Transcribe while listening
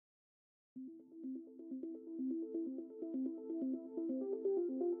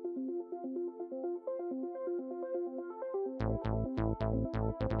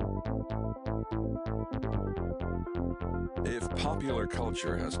If popular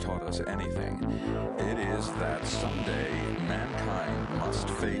culture has taught us anything, it is that someday mankind must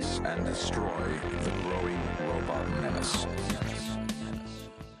face and destroy the growing robot menace.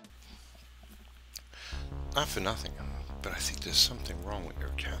 Not for nothing, but I think there's something wrong with your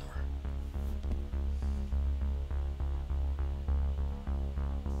camera.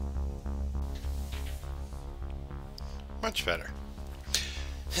 Much better.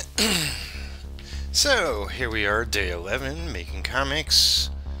 So, here we are, day 11, making comics.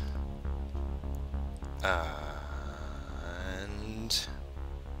 And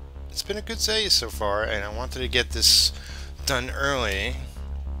it's been a good day so far, and I wanted to get this done early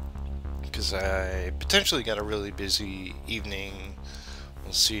because I potentially got a really busy evening.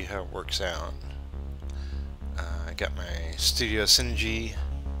 We'll see how it works out. I got my Studio Synergy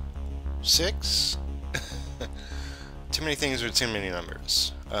 6. Too many things with too many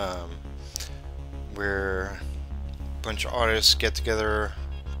numbers. Where a bunch of artists get together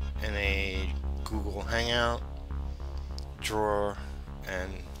in a Google Hangout, draw,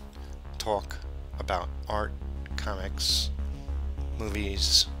 and talk about art, comics,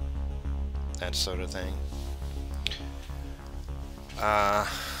 movies, that sort of thing.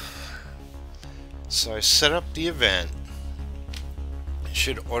 So I set up the event. It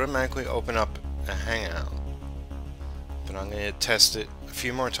should automatically open up a Hangout, but I'm going to test it a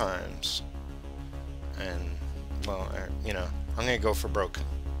few more times. And, well, you know, I'm going to go for broke.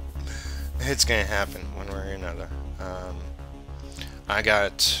 It's going to happen one way or another. I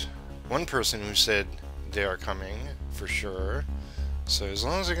got one person who said they are coming for sure. So as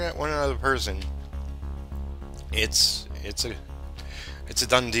long as I got one other person, it's a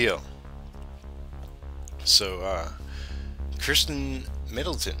done deal. So Kristin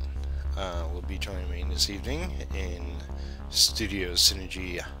Middleton will be joining me this evening in Studio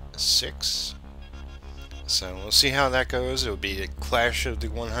Synergy 6. So we'll see how that goes. It'll be a clash of the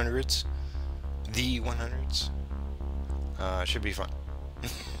 100s. The 100s. Should be fun.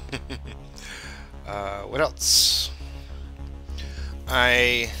 What else?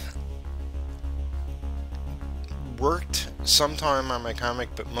 I worked sometime on my comic,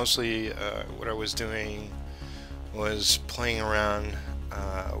 but mostly what I was doing was playing around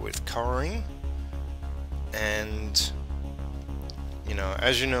with coloring. And, you know,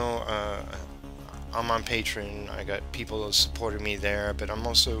 as you know, I'm on Patreon. I got people supporting me there, but I'm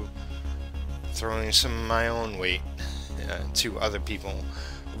also throwing some of my own weight to other people.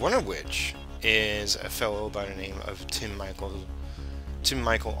 One of which is a fellow by the name of Tim Michael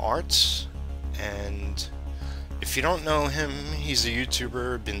Arts. And if you don't know him, he's a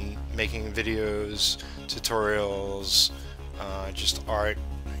YouTuber, been making videos, tutorials, just art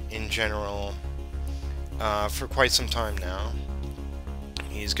in general for quite some time now.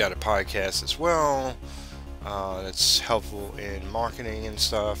 He's got a podcast as well that's helpful in marketing and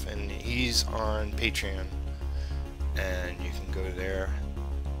stuff, and he's on Patreon, and you can go there.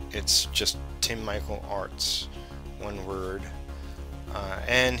 It's just Tim Michael Arts, one word.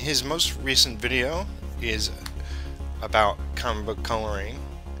 And his most recent video is about comic book coloring,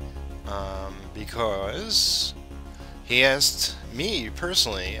 because he asked me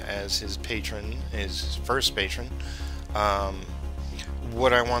personally as his patron, his first patron,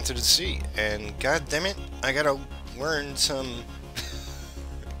 what I wanted to see, and god damn it, I gotta learn some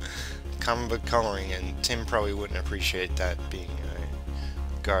comic book coloring, and Tim probably wouldn't appreciate that, being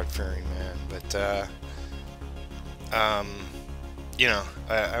a God-fearing man, but you know,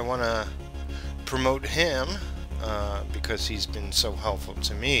 I want to promote him because he's been so helpful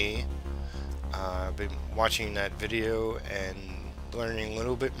to me. I've been watching that video and learning a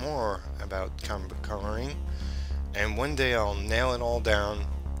little bit more about comic book coloring. And one day I'll nail it all down,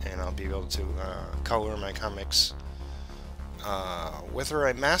 and I'll be able to color my comics. Whether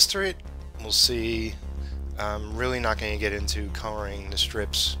I master it, we'll see. I'm really not going to get into coloring the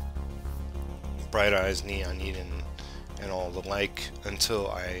strips, Bright Eyes, Neon Eden, and all the like until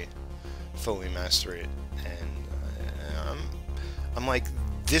I fully master it. And I'm like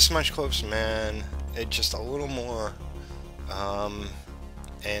this much closer, man. Just a little more,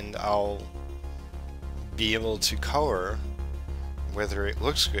 and I'll be able to color whether it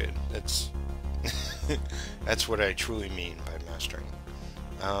looks good. That's that's what I truly mean by mastering.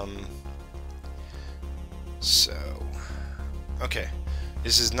 So okay,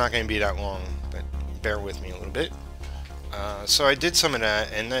 this is not going to be that long, but bear with me a little bit. So I did some of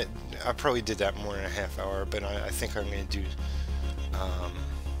that, and I probably did that more than a half hour, but I think I'm going to do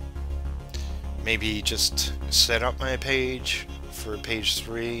maybe just set up my page for page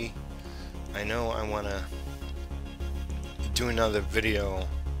 3. I know I want to do another video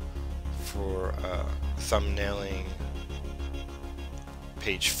for thumbnailing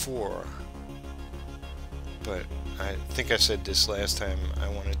page 4, but I think I said this last time, I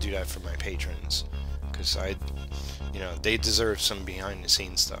want to do that for my patrons, because they deserve some behind the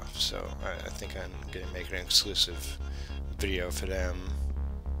scenes stuff, so I think I'm going to make an exclusive video for them.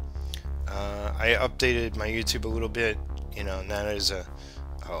 I updated my YouTube a little bit, now there's a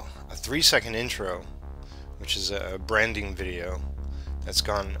 3-second intro, which is a branding video that's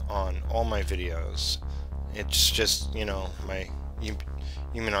gone on all my videos. It's just, my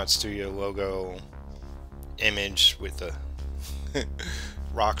Human Studio logo image with the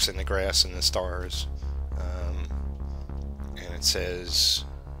rocks and the grass and the stars, and it says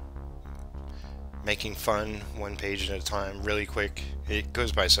making fun, 1 page at a time, really quick. It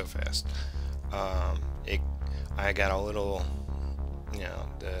goes by so fast. I got a little,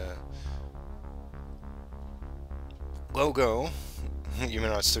 the logo,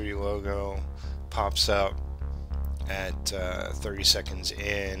 Human Studio logo, pops up at 30 seconds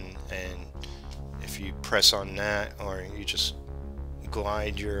in, and if you press on that, or you just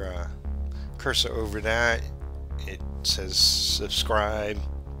glide your cursor over that, it says subscribe,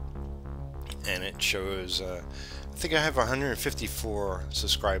 and it shows I think I have 154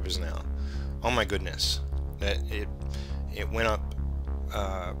 subscribers now. Oh my goodness, that it went up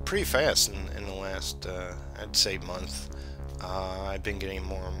pretty fast in the last I'd say month. I've been getting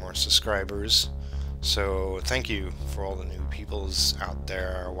more and more subscribers, so thank you for all the new peoples out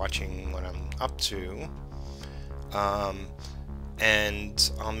there watching what I'm up to.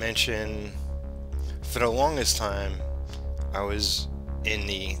 And I'll mention, for the longest time I was in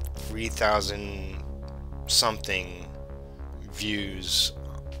the 3,000 something views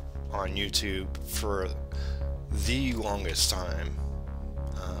on YouTube for the longest time.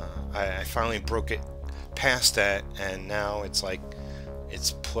 I finally broke it past that, and now it's like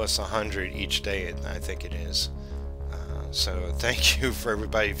it's plus 100 each day, I think it is. So thank you for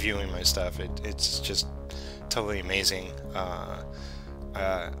everybody viewing my stuff. It's just totally amazing.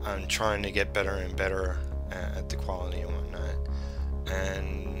 I'm trying to get better and better at the quality and whatnot.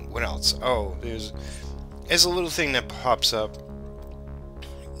 And what else? Oh, there's a little thing that pops up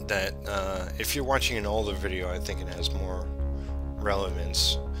that if you're watching an older video, I think it has more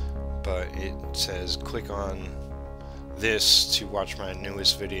relevance, but it says click on this to watch my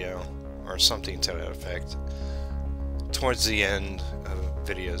newest video, or something to that effect. Towards the end of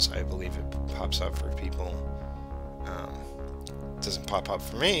videos, I believe it pops up for people. It doesn't pop up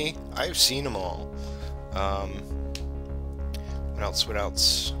for me. I've seen them all. What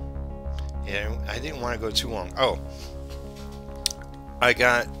else? Yeah, I didn't want to go too long. Oh, I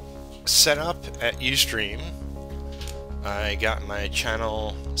got set up at Ustream. I got my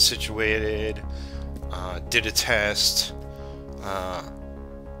channel situated, did a test,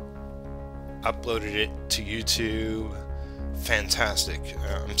 uploaded it to YouTube. Fantastic.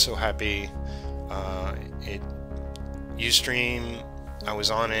 I'm so happy. Ustream, I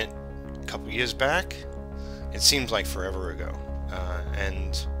was on it a couple years back. It seems like forever ago.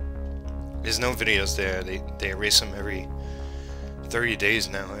 And there's no videos there. They erase them every 30 days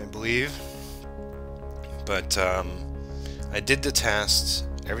now, I believe. But I did the test.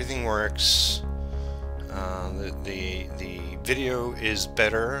 Everything works. The video is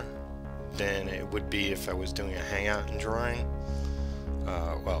better than it would be if I was doing a hangout and drawing.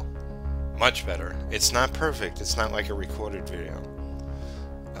 Well, much better. It's not perfect. It's not like a recorded video,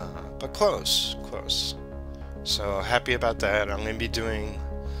 but close. So happy about that. I'm going to be doing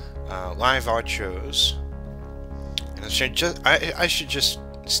live art shows, and I should just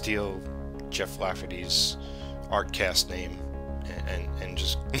steal Jeff Lafferty's Artcast name and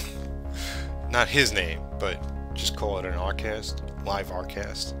just not his name, but just call it an Artcast, live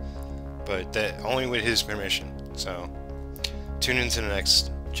Artcast, but that only with his permission. So tune into the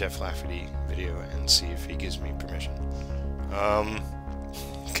next Jeff Lafferty video and see if he gives me permission.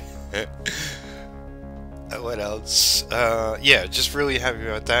 What else? Yeah, just really happy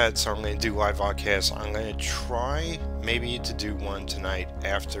about that. So I'm going to do live podcasts. I'm going to try maybe to do one tonight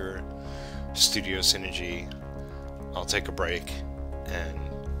after Studio Synergy. I'll take a break and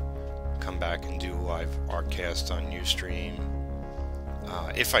come back and do a live artcast on Ustream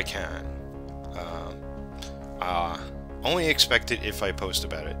if I can. Only expect it if I post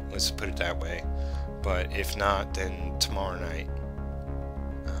about it. Let's put it that way. But if not, then tomorrow night,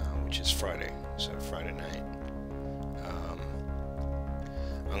 which is Friday. So Friday night.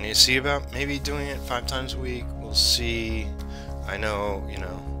 I'm going to see about maybe doing it 5 times a week. We'll see. I know,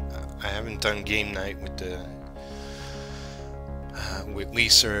 I haven't done game night with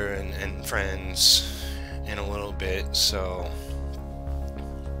Lisa and friends in a little bit, so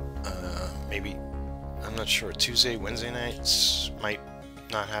maybe, I'm not sure, Tuesday, Wednesday nights might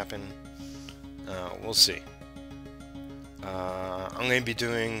not happen. We'll see. I'm going to be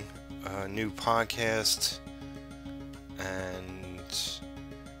doing a new podcast, and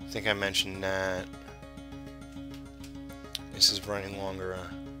I think I mentioned that. This is running longer.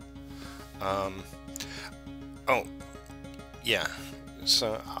 Oh, yeah.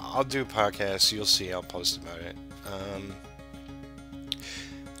 So I'll do a podcast. You'll see. I'll post about it.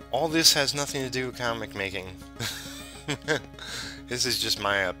 All this has nothing to do with comic making. This is just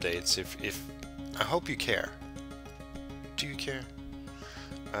my updates. If I hope you care. Do you care?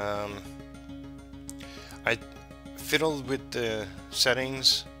 I fiddled with the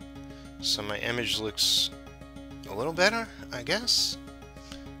settings, so my image looks a little better, I guess.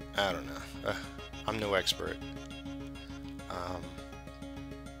 I don't know. I'm no expert.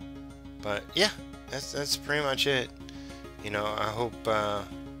 But yeah, that's pretty much it. You know, I hope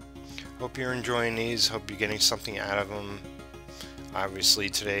you're enjoying these. Hope you're getting something out of them. Obviously,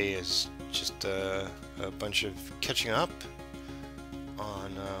 today is just a bunch of catching up on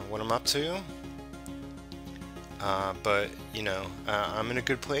what I'm up to. But you know, I'm in a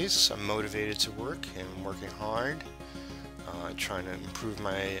good place. I'm motivated to work and I'm working hard, trying to improve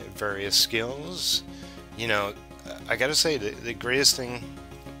my various skills. You know, I gotta say the greatest thing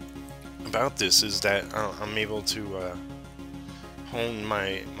about this is that I'm able to hone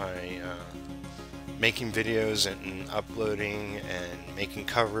my making videos and uploading and making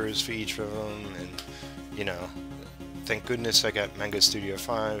covers for each of them, and you know, thank goodness I got Manga Studio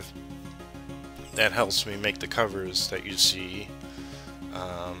 5. That helps me make the covers that you see.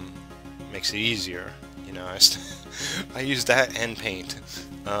 Makes it easier, you know. I use that and paint,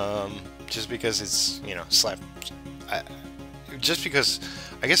 just because it's, you know, just because,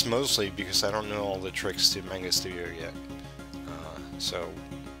 I guess mostly because I don't know all the tricks to Manga Studio yet. So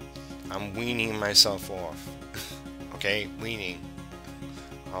I'm weaning myself off. Okay, weaning.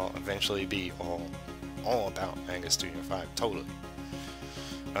 I'll eventually be all about Manga Studio 5, totally.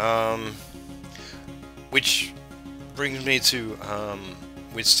 Which brings me to,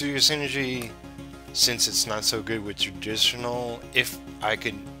 with Studio Synergy, since it's not so good with traditional, if I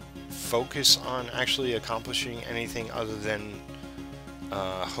could focus on actually accomplishing anything other than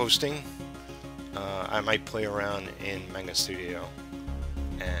hosting, I might play around in Manga Studio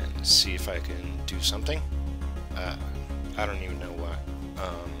and see if I can do something. I don't even know what.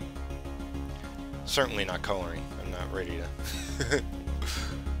 Certainly not coloring. I'm not ready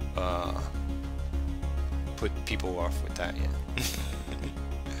to put people off with that yet.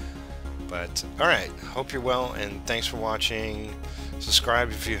 But alright, hope you're well, and thanks for watching.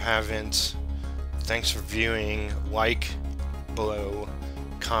 Subscribe if you haven't. Thanks for viewing. Like below,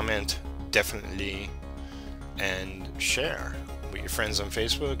 comment definitely, and share with your friends on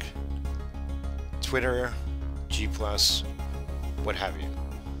Facebook, Twitter, G+, what have you.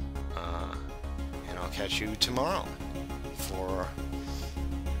 And I'll catch you tomorrow for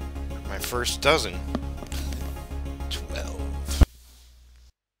my first dozen. 12.